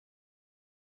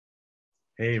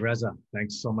Hey Reza,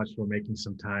 thanks so much for making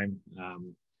some time.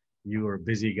 You are a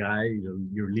busy guy.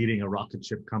 You're leading a rocket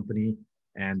ship company,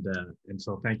 and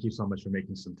so thank you so much for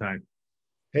making some time.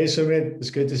 Hey Sumit, it's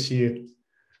good to see you.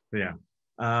 Yeah.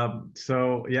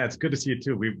 So yeah, it's good to see you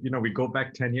too. We go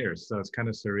back 10 years, so it's kind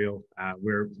of surreal.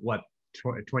 We're what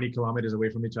 20 kilometers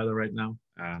away from each other right now.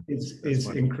 It's That's it's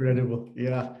funny. incredible. Yeah,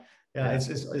 yeah. Yeah.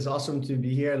 It's awesome to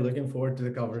be here. Looking forward to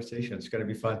the conversation. It's gonna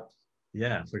be fun.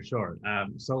 Yeah, for sure.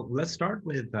 So let's start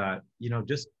with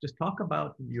just talk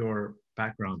about your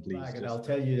background, please. Back and I'll Just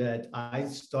tell you that I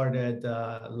started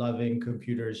loving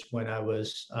computers when I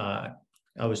was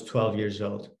 12 years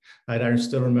old. Right? I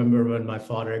still remember when my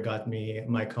father got me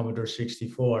my Commodore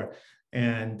 64,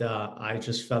 and I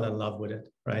just fell in love with it.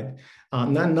 Right?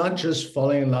 Not just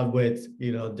falling in love with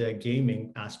the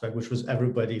gaming aspect, which was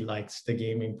everybody likes the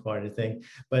gaming part of thing,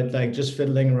 but like just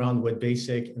fiddling around with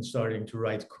BASIC and starting to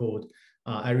write code.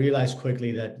 I realized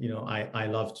quickly that I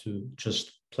love to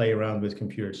just play around with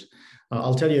computers.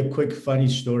 I'll tell you a quick funny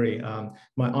story.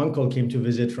 My uncle came to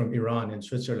visit from Iran in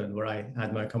Switzerland, where I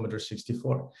had my Commodore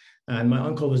 64. And my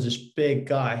uncle was this big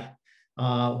guy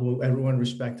who everyone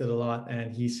respected a lot.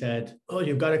 And he said, "Oh,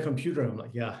 you've got a computer?" I'm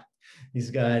like, "Yeah."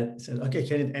 He's got said, "Okay,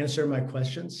 can it answer my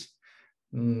questions?"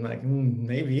 Like,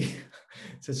 maybe. He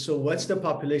said, "So what's the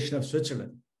population of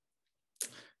Switzerland?"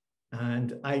 And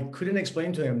I couldn't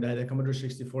explain to him that a Commodore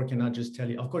 64 cannot just tell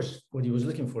you. Of course, what he was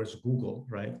looking for is Google,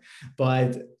 right? But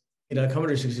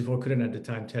Commodore 64 couldn't at the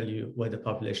time tell you what the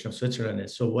population of Switzerland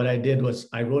is. So what I did was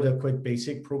I wrote a quick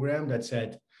basic program that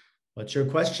said, "What's your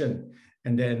question?"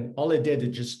 And then all it did,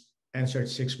 it just answered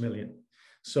 6 million.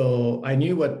 So I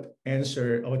knew what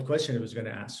question it was going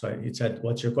to ask. So it said,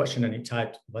 "What's your question?" And he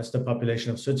typed, "What's the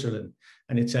population of Switzerland?"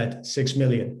 And it said 6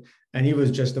 million. And he was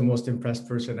just the most impressed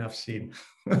person I've seen.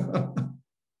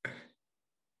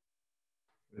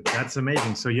 That's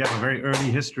amazing. So you have a very early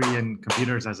history in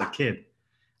computers as a kid.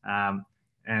 Um,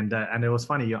 and it was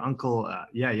funny. Your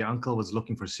uncle was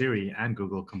looking for Siri and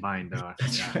Google combined.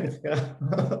 That's Yeah, right. Yeah.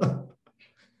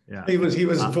 yeah. He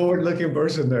was a Uh, forward-looking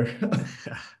person there.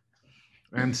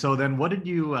 and so then, what did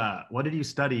you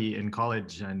study in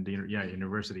college and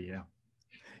university? Yeah.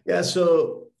 Yeah. So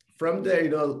from there,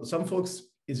 some folks,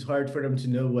 it's hard for them to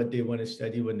know what they want to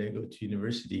study when they go to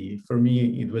university. For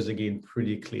me, it was again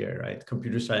pretty clear, right?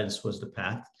 Computer science was the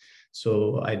path.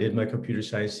 So I did my computer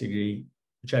science degree,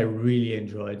 which I really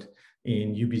enjoyed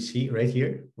in UBC right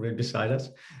here, right beside us.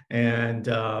 And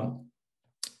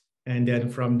then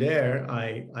from there, I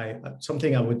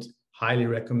something I would highly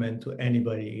recommend to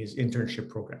anybody is internship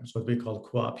programs, what we call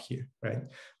co-op here, right?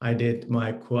 I did my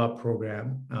co-op program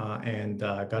and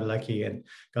got lucky and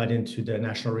got into the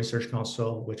National Research Council,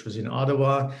 which was in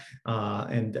Ottawa.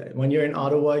 And when you're in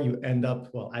Ottawa, you end up,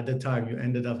 well, at the time, you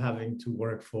ended up having to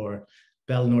work for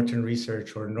Bell Norton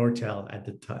Research or Nortel at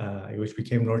the time, which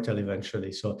became Nortel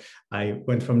eventually. So I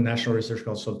went from National Research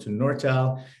Council to Nortel,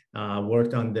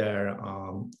 worked on their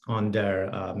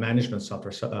management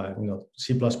software,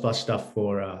 C++ stuff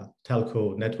for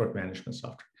telco network management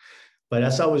software. But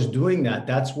as I was doing that,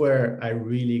 that's where I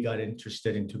really got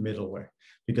interested into middleware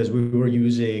because we were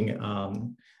using,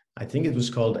 I think it was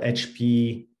called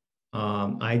HP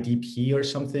IDP or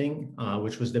something,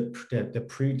 which was the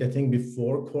thing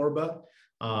before Corba,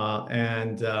 uh,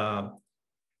 and uh,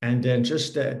 and then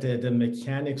just the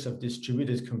mechanics of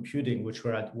distributed computing, which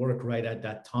were at work right at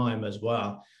that time as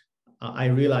well. I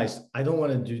realized I don't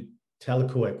want to do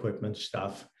telco equipment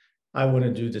stuff. I want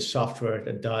to do the software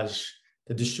that does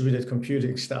the distributed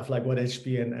computing stuff, like what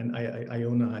HP and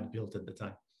Iona had built at the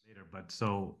time. Later, but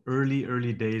so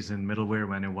early days in middleware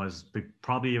when it was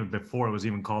probably even before it was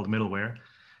even called middleware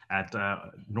at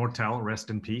Nortel, rest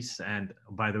in peace. And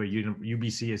by the way,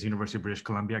 UBC is University of British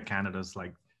Columbia, Canada's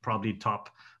like probably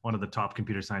one of the top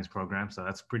computer science programs. So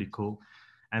that's pretty cool.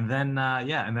 And then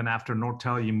and then after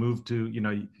Nortel, you moved to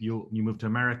you moved to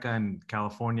America and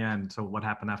California. And so what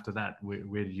happened after that?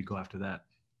 Where did you go after that?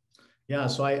 Yeah,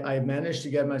 so I managed to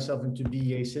get myself into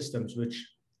BEA Systems, which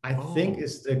I think Oh,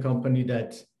 is the company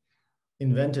that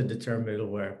invented the term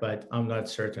middleware, but I'm not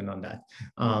certain on that.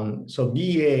 So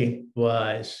BEA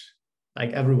was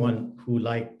like everyone who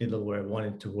liked middleware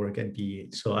wanted to work at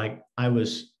BEA. So I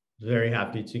was very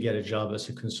happy to get a job as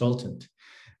a consultant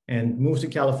and moved to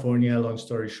California, long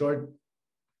story short,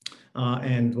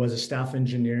 and was a staff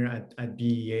engineer at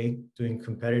BEA doing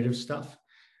competitive stuff.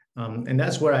 And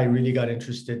that's where I really got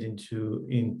interested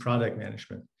in product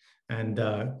management and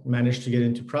managed to get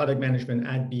into product management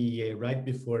at BEA right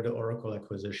before the Oracle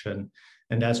acquisition.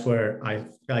 And that's where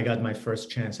I got my first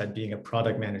chance at being a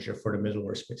product manager for the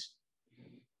middleware space.